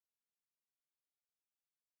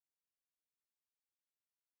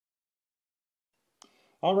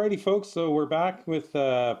Alrighty, folks, so we're back with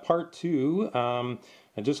part two. I'm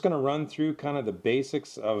just going to run through kind of the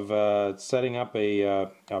basics of setting up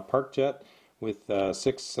a park jet with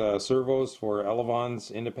six servos for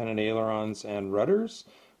elevons, independent ailerons, and rudders,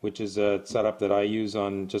 which is a setup that I use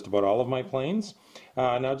on just about all of my planes.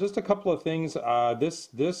 Now, just a couple of things.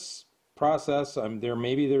 This process,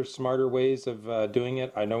 there's smarter ways of doing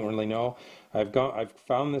it. I don't really know. I've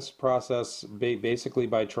found this process basically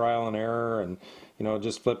by trial and error, and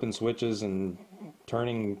just flipping switches and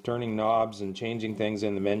turning knobs and changing things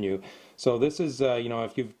in the menu. So this is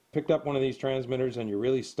if you've picked up one of these transmitters and you're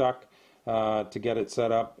really stuck to get it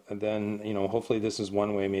set up, and then hopefully this is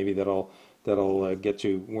one way maybe that'll get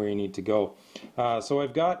you where you need to go. So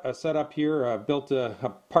I've got a setup here. I've built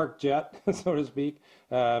a park jet, so to speak.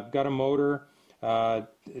 I've got a motor,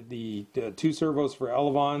 the two servos for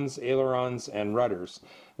elevons, ailerons, and rudders.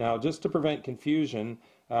 Now, just to prevent confusion,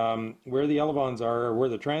 where the elevons are, or where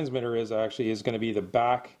the transmitter is, actually is going to be the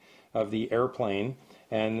back of the airplane,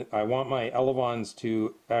 and I want my elevons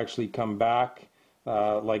to actually come back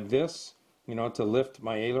like this, to lift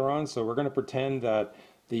my ailerons. So we're going to pretend that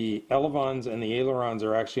the elevons and the ailerons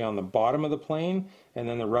are actually on the bottom of the plane, and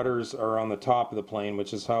then the rudders are on the top of the plane,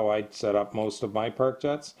 which is how I set up most of my park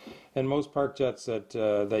jets. And most park jets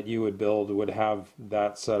that you would build would have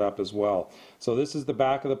that set up as well. So this is the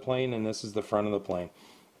back of the plane, and this is the front of the plane.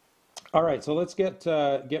 All right, so let's get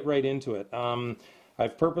right into it.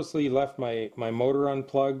 I've purposely left my motor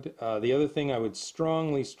unplugged. The other thing I would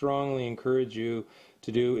strongly encourage you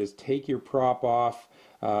to do is take your prop off.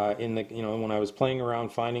 When I was playing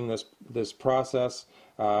around finding this process,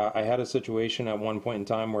 I had a situation at one point in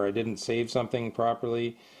time where I didn't save something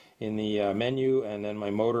properly in the menu, and then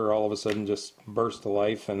my motor all of a sudden just burst to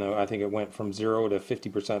life, and I think it went from 0 to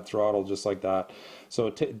 50% throttle just like that.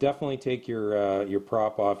 So definitely take your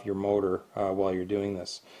prop off your motor while you're doing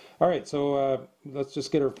this. All right, so let's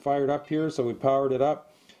just get her fired up here. So we powered it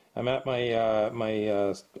up. I'm at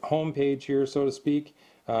my home page here, so to speak.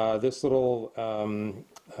 This little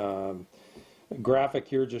graphic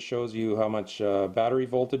here just shows you how much battery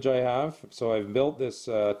voltage I have. So I've built this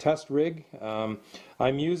test rig.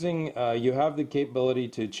 I'm using, you have the capability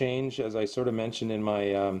to change, as I sort of mentioned in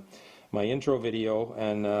my my intro video,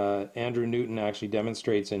 and Andrew Newton actually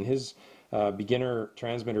demonstrates in his beginner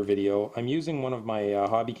transmitter video. I'm using one of my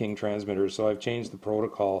Hobby King transmitters, so I've changed the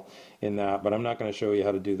protocol in that, but I'm not going to show you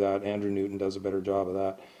how to do that. Andrew Newton does a better job of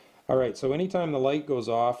that. All right, so anytime the light goes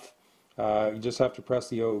off, you just have to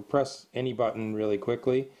press any button really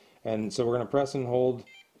quickly, and so we're going to press and hold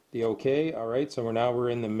the OK. All right, so we're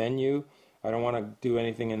in the menu. I don't want to do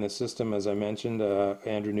anything in the system, as I mentioned.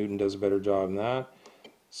 Andrew Newton does a better job than that.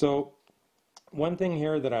 So one thing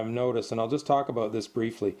here that I've noticed, and I'll just talk about this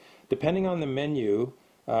briefly, depending on the menu,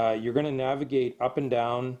 you're going to navigate up and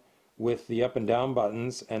down with the up and down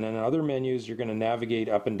buttons, and in other menus you're going to navigate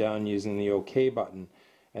up and down using the OK button.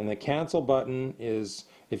 And the cancel button is,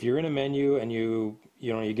 if you're in a menu and you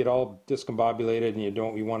get all discombobulated and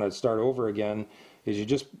you want to start over again, is you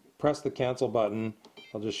just press the cancel button.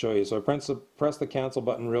 I'll just show you. So I press the cancel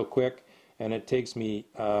button real quick, and it takes me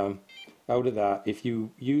out of that. If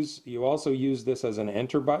you also use this as an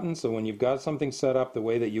enter button, so when you've got something set up the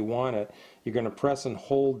way that you want it, you're going to press and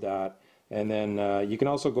hold that, and then you can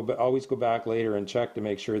also always go back later and check to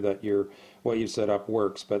make sure that what you've set up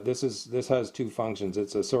works. But this has two functions.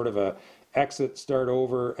 It's a sort of a exit, start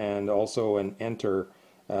over, and also an enter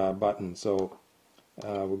button. So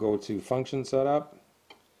we'll go to function setup.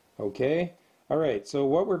 Okay. All right. So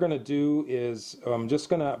what we're going to do is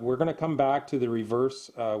we're going to come back to the reverse.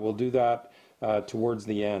 We'll do that towards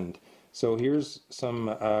the end. So here's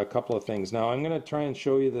a couple of things. Now I'm going to try and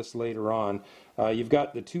show you this later on. You've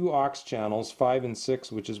got the two aux channels, 5 and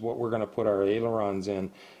 6, which is what we're going to put our ailerons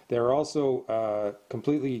in. They're also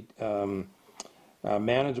completely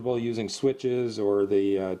manageable using switches or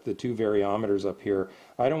the two variometers up here.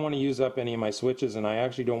 I don't want to use up any of my switches, and I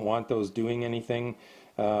actually don't want those doing anything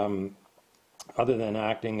other than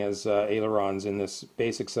acting as ailerons in this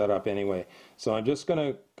basic setup anyway. So I'm just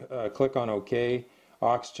going to click on OK,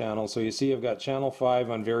 aux channel. So you see I've got channel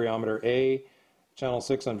 5 on variometer A, channel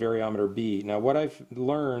 6 on variometer B. Now what I've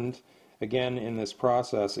learned again in this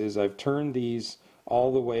process is I've turned these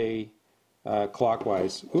all the way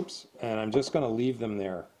clockwise. Oops, and I'm just going to leave them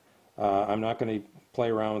there. I'm not going to play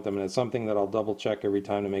around with them, and it's something that I'll double check every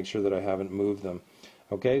time to make sure that I haven't moved them.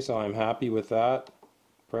 Okay, so I'm happy with that.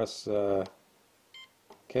 Press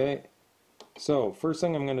OK. So first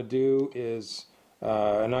thing I'm going to do is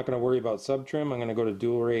I'm not going to worry about subtrim. I'm going to go to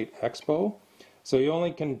dual rate expo. So you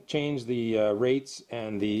only can change the rates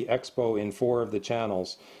and the expo in 4 of the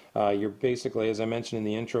channels. You're basically, as I mentioned in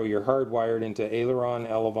the intro, you're hardwired into aileron,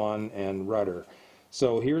 elevon, and rudder.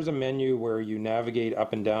 So here's a menu where you navigate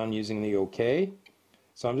up and down using the OK.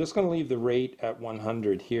 So I'm just going to leave the rate at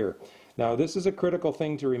 100 here. Now this is a critical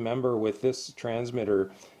thing to remember with this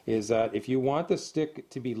transmitter, is that if you want the stick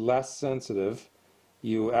to be less sensitive,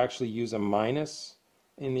 you actually use a minus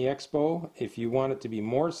in the expo. If you want it to be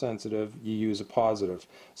more sensitive, you use a positive.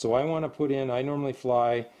 So I want to put in, I normally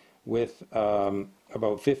fly with about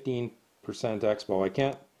 15%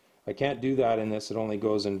 expo. I can't do that in this, it only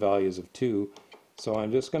goes in values of 2. So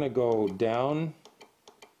I'm just going to go down.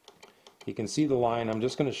 You can see the line. I'm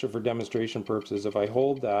just going to show for demonstration purposes. If I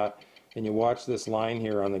hold that and you watch this line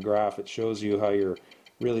here on the graph, it shows you how you're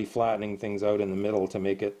really flattening things out in the middle to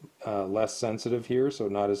make it less sensitive here, so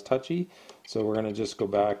not as touchy. So we're going to just go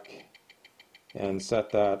back and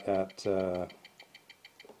set that at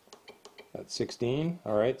 16.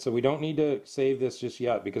 Alright, so we don't need to save this just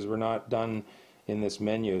yet because we're not done in this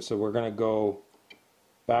menu. So we're going to go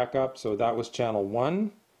back up. So that was channel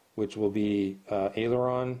 1, which will be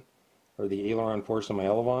aileron, or the aileron portion of my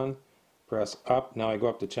elevon. Press up. Now I go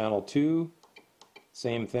up to channel 2.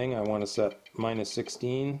 Same thing. I want to set minus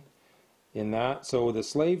 16 in that. So the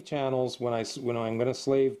slave channels, when I'm going to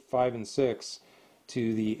slave 5 and 6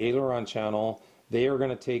 to the aileron channel, they are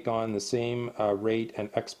going to take on the same rate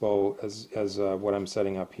and expo as what I'm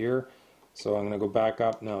setting up here. So I'm going to go back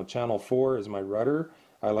up now. Channel 4 is my rudder.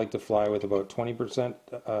 I like to fly with about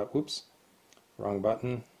 20%. Oops, wrong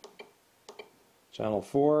button. Channel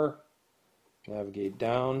 4. Navigate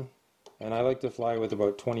down, and I like to fly with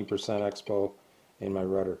about 20% expo in my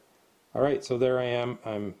rudder. Alright, so there I am.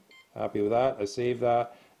 I'm happy with that. I save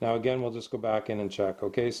that. Now again, we'll just go back in and check.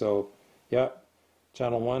 Okay, so yeah,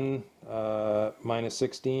 channel 1 minus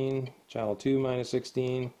 16, channel 2 minus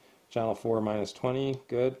 16, channel 4 minus 20.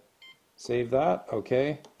 Good. Save that.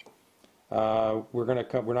 Okay. We're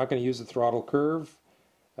not going to use the throttle curve,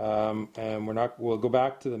 and we'll go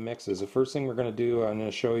back to the mixes. The first thing we're going to do, I'm going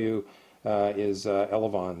to show you is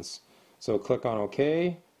elevons. So click on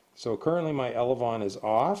OK. So currently my elevon is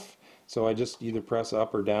off, so I just either press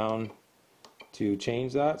up or down to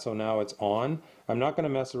change that. So now it's on. I'm not going to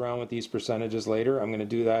mess around with these percentages later. I'm going to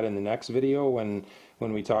do that in the next video when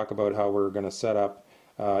we talk about how we're going to set up,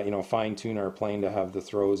 fine tune our plane to have the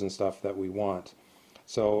throws and stuff that we want.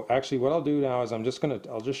 So actually what I'll do now is I'll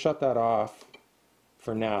just shut that off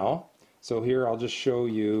for now. So here I'll just show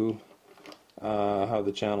you how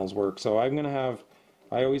the channels work. So I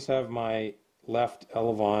always have my left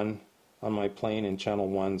elevon on my plane in channel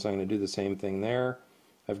 1, so I'm going to do the same thing there.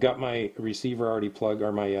 I've got my receiver already plugged,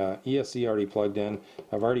 or my ESC already plugged in.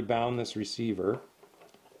 I've already bound this receiver.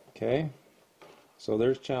 Okay, so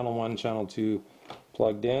there's channel 1, channel 2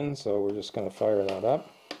 plugged in, so we're just going to fire that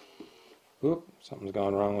up. Oop, something's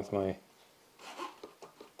gone wrong with my...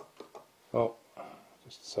 Oh,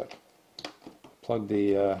 just a sec. Plug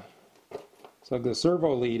the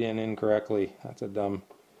servo lead in incorrectly. That's a dumb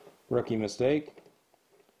rookie mistake.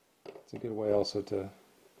 It's a good way also to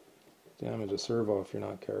damage a servo if you're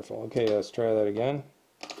not careful. Okay, let's try that again.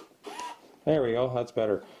 There we go, that's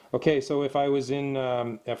better. Okay, so if I was in,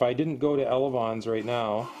 if I didn't go to elevons right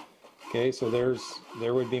now, okay, so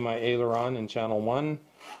there would be my aileron in channel 1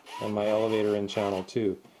 and my elevator in channel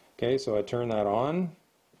 2. Okay, so I turn that on.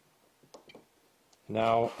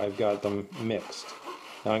 Now I've got them mixed.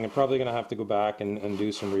 Now I'm probably going to have to go back and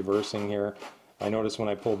do some reversing here. I notice when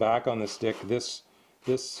I pull back on the stick, this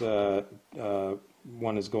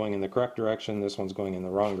one is going in the correct direction, this one's going in the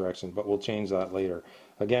wrong direction, but we'll change that later.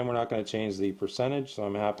 Again, we're not going to change the percentage, so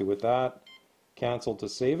I'm happy with that. Cancel to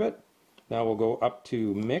save it. Now we'll go up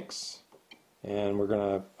to mix, and we're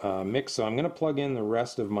going to mix. So I'm going to plug in the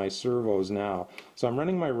rest of my servos now. So I'm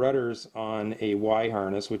running my rudders on a Y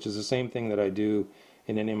harness, which is the same thing that I do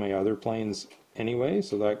in any of my other planes anyway.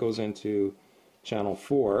 So that goes into channel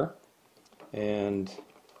 4, and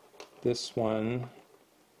this one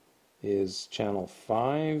is channel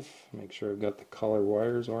 5. Make sure I've got the color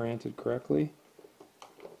wires oriented correctly.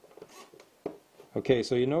 Okay,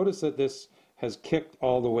 so you notice that this has kicked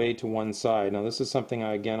all the way to one side. Now this is something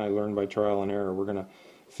I learned by trial and error. We're going to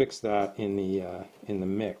fix that in the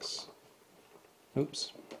mix.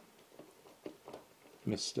 Oops,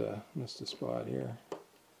 missed a spot here.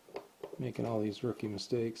 Making all these rookie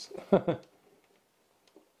mistakes.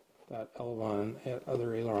 That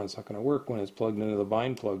other aileron's not going to work when it's plugged into the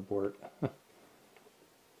bind plug port.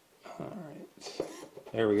 Alright,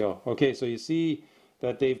 there we go. Okay, so you see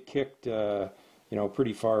that they've kicked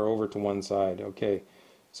pretty far over to one side. Okay,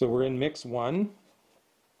 so we're in mix 1.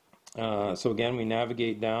 So again, we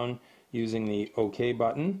navigate down using the OK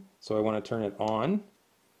button. So I want to turn it on.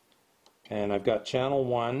 and I've got channel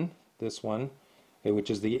 1, this one, which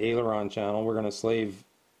is the aileron channel. We're going to slave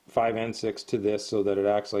 5 and 6 to this so that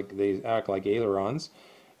they act like ailerons.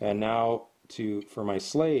 And now for my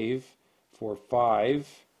slave for 5,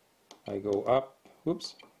 I go up,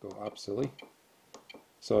 whoops, go up, silly.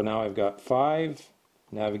 So now I've got 5,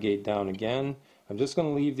 navigate down again. I'm just going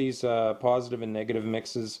to leave these positive and negative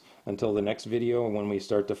mixes until the next video when we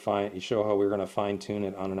start to show how we're going to fine tune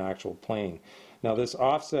it on an actual plane. Now this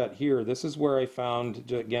offset here, this is where I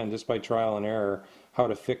found, again, just by trial and error, how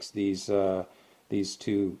to fix these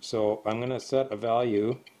two. So I'm going to set a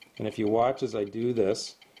value, and if you watch as I do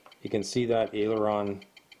this, you can see that aileron,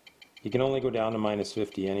 you can only go down to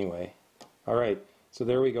 -50 anyway. Alright, so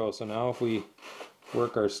there we go. So now if we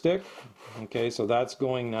work our stick, okay, so that's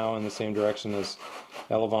going now in the same direction as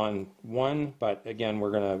elevon 1, but again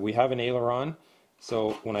we have an aileron,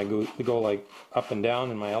 so when I go like up and down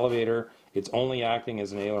in my elevator, it's only acting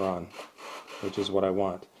as an aileron, which is what I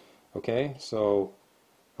want. Okay, so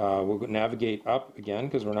we'll navigate up again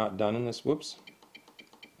because we're not done in this, whoops,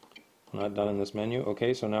 we're not done in this menu.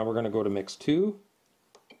 Okay, so now we're going to go to mix 2.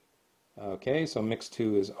 Okay, so mix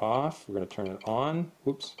 2 is off, we're going to turn it on,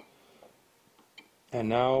 whoops. And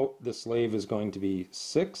now the slave is going to be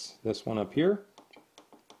 6, this one up here.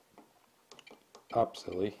 Up,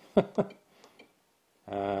 silly.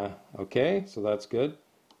 Okay, so that's good.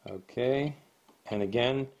 Okay, and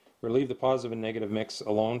again, we'll leave the positive and negative mix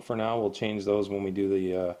alone for now. We'll change those when we do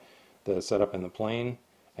the setup in the plane.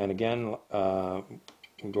 And again,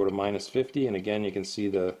 we'll go to -50, and again you can see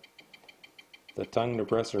the tongue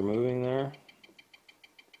depressor moving there.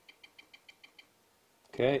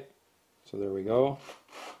 Okay. So there we go.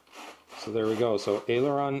 So there we go. So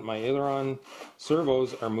my aileron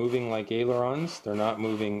servos are moving like ailerons. They're not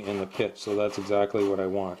moving in the pitch. So that's exactly what I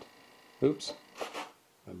want. Oops.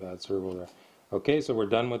 My bad servo there. Okay, so we're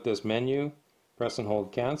done with this menu. Press and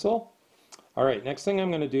hold cancel. Alright, next thing I'm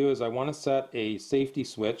going to do is I want to set a safety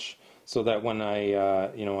switch so that when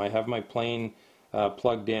I have my plane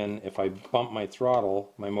plugged in, if I bump my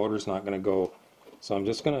throttle, my motor's not going to go. So I'm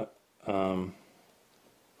just going to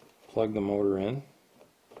plug the motor in.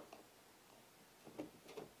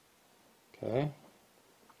 Okay.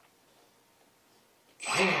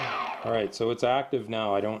 Alright, so it's active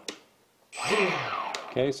now.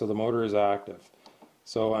 Okay, so the motor is active.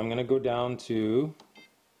 So I'm going to go down to,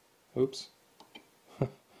 oops,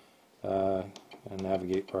 and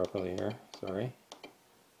navigate properly here, sorry.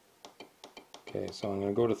 Okay, so I'm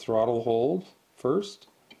going to go to throttle hold first.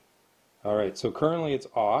 Alright, so currently it's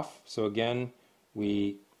off. So again,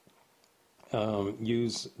 we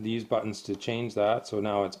use these buttons to change that. So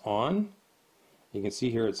now it's on. You can see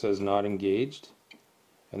here it says not engaged.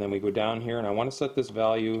 And then we go down here, and I want to set this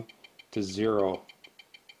value to 0.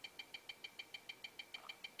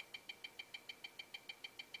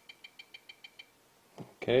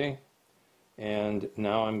 Okay, and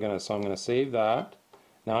now I'm going to save that.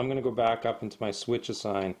 Now I'm going to go back up into my switch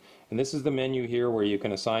assign, and this is the menu here where you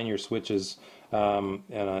can assign your switches in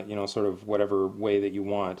a, sort of whatever way that you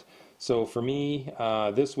want. So for me,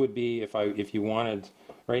 this would be if you wanted.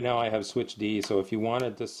 Right now I have switch D, so if you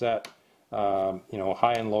wanted to set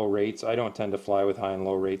high and low rates, I don't tend to fly with high and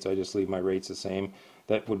low rates. I just leave my rates the same.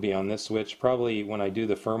 That would be on this switch. Probably when I do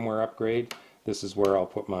the firmware upgrade, this is where I'll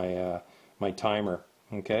put my my timer.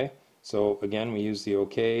 Okay, so again we use the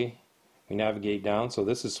OK. We navigate down. So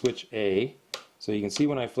this is switch A. So you can see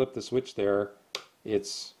when I flip the switch there,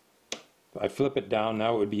 I flip it down.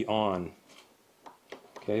 Now it would be on.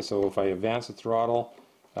 Okay, so if I advance the throttle,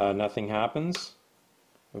 nothing happens.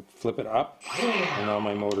 Flip it up, and now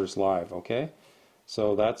my motor's live. Okay,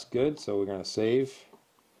 so that's good. So we're going to save,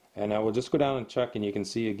 and now we'll just go down and check, and you can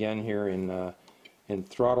see again here in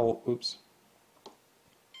throttle. Oops.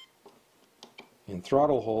 In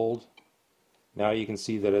throttle hold, now you can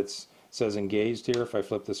see that it says engaged here. If I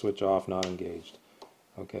flip the switch off, not engaged.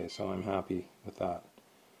 Okay, so I'm happy with that.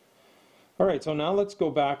 Alright, so now let's go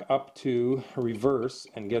back up to reverse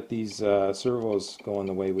and get these servos going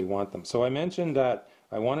the way we want them. So I mentioned that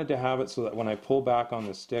I wanted to have it so that when I pull back on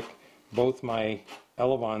the stick, both my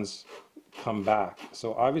elevons come back.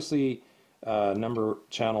 So obviously number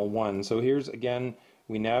channel 1. So here's again,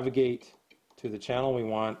 we navigate to the channel we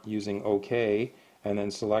want using OK, and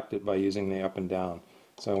then select it by using the up and down.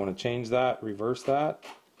 So I want to change that, reverse that.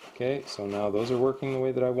 Okay, so now those are working the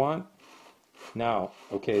way that I want. Now,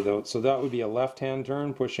 okay, so that would be a left-hand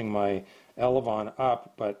turn pushing my elevon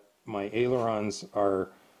up, but my ailerons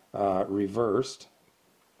are reversed.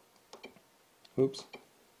 Oops.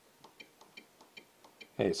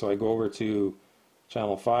 Okay, so I go over to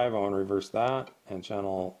channel 5, I want to reverse that, and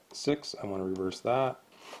channel 6, I want to reverse that.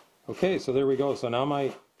 Okay, so there we go. So now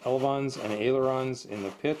my elevons and ailerons in the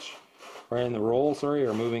pitch, or in the roll, sorry,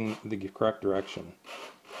 are moving the correct direction.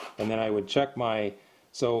 And then I would check my,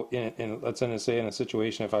 so let's say in a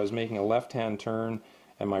situation if I was making a left-hand turn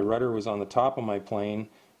and my rudder was on the top of my plane,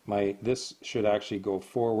 this should actually go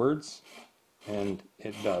forwards, and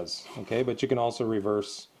it does. Okay, but you can also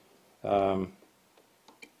reverse.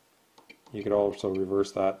 You could also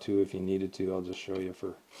reverse that too if you needed to. I'll just show you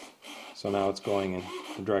for. So now it's going in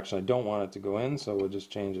the direction I don't want it to go in, so we'll just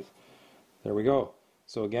change it. There we go.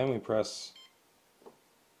 So again, we press.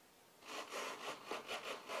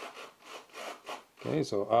 Okay,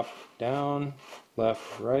 so up, down,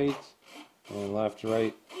 left, right, and left,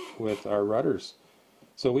 right with our rudders.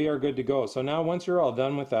 So we are good to go. So now once you're all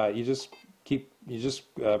done with that, you just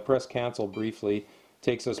press cancel briefly.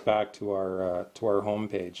 Takes us back to our home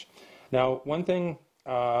page. Now, one thing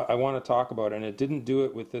I want to talk about, and it didn't do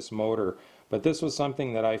it with this motor, but this was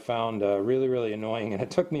something that I found really, really annoying, and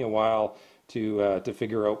it took me a while to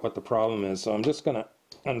figure out what the problem is. So I'm just going to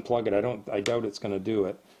unplug it. I doubt it's going to do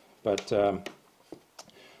it, but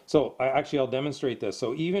so I'll demonstrate this.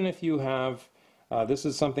 So even if you have, this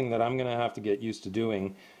is something that I'm going to have to get used to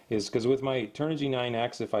doing, is because with my Turnigy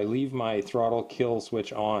 9X, if I leave my throttle kill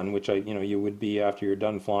switch on, which you would be after you're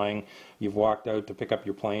done flying, you've walked out to pick up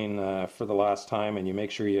your plane for the last time, and you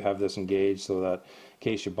make sure you have this engaged so that in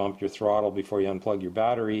case you bump your throttle before you unplug your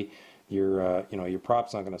battery, your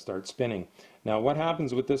prop's not going to start spinning. Now what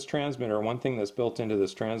happens with this transmitter, one thing that's built into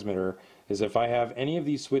this transmitter, is if I have any of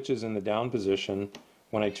these switches in the down position,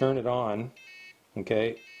 when I turn it on,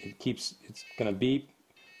 okay, it's going to beep.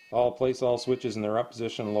 Place all switches in their up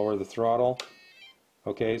position, lower the throttle.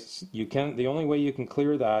 Okay, so the only way you can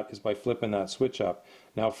clear that is by flipping that switch up.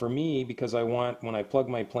 Now for me, because when I plug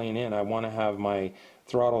my plane in, I want to have my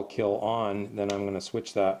throttle kill on, then I'm going to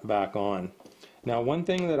switch that back on. Now one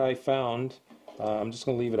thing that I found, I'm just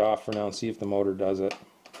going to leave it off for now and see if the motor does it.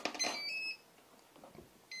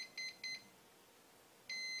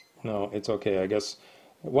 No, it's okay, I guess.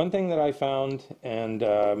 One thing that I found, and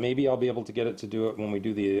maybe I'll be able to get it to do it when we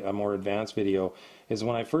do the more advanced video, is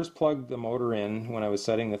when I first plugged the motor in, when I was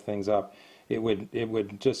setting the things up, it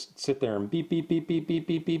would just sit there and beep, beep, beep, beep, beep,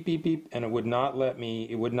 beep, beep, beep, beep, and it would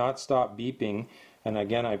not stop beeping. And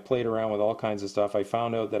again, I played around with all kinds of stuff. I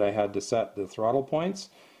found out that I had to set the throttle points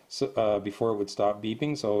before it would stop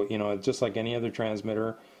beeping. So, just like any other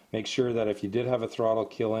transmitter, make sure that if you did have a throttle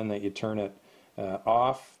kill in, that you turn it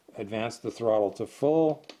off. Advance the throttle to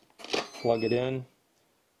full, plug it in,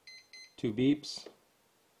 2 beeps.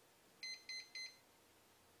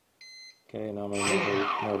 Okay, now my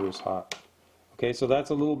motor is hot. Okay, so that's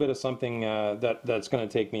a little bit of something that's going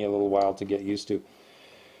to take me a little while to get used to.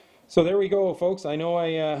 So there we go, folks. I know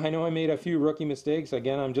I made a few rookie mistakes.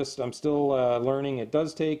 Again, I'm still learning. It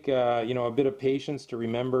does take a bit of patience to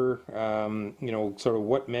remember sort of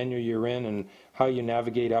what menu you're in and how you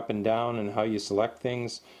navigate up and down and how you select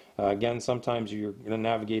things. Again, sometimes you're going to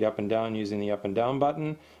navigate up and down using the up and down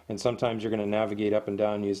button, and sometimes you're going to navigate up and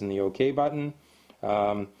down using the OK button.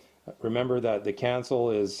 Remember that the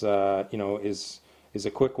cancel is a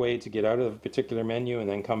quick way to get out of a particular menu and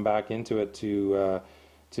then come back into it to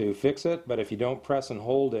fix it. But if you don't press and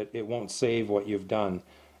hold it, it won't save what you've done.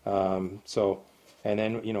 And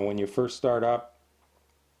then when you first start up,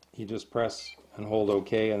 you just press and hold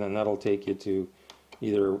OK, and then that'll take you to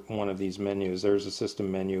either one of these menus. There's a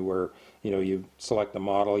system menu where you select the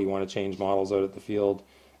model. You want to change models out at the field.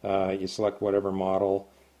 You select whatever model.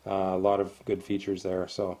 A lot of good features there.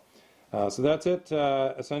 So that's it.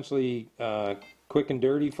 Essentially, quick and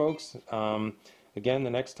dirty, folks. Again, the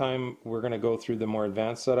next time we're going to go through the more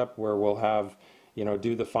advanced setup where we'll have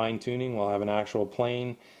do the fine tuning. We'll have an actual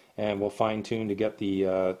plane, and we'll fine tune to get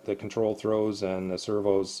the control throws and the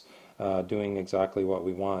servos doing exactly what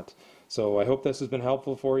we want. So I hope this has been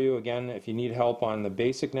helpful for you. Again, if you need help on the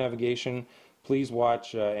basic navigation, please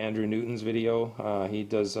watch Andrew Newton's video. He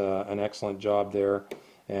does an excellent job there.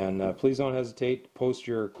 And please don't hesitate to post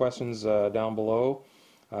your questions down below.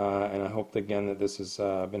 And I hope again that this has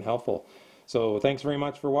been helpful. So thanks very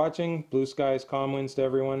much for watching. Blue skies, calm winds to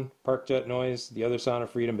everyone. Park jet noise, the other sound of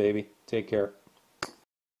freedom, baby. Take care.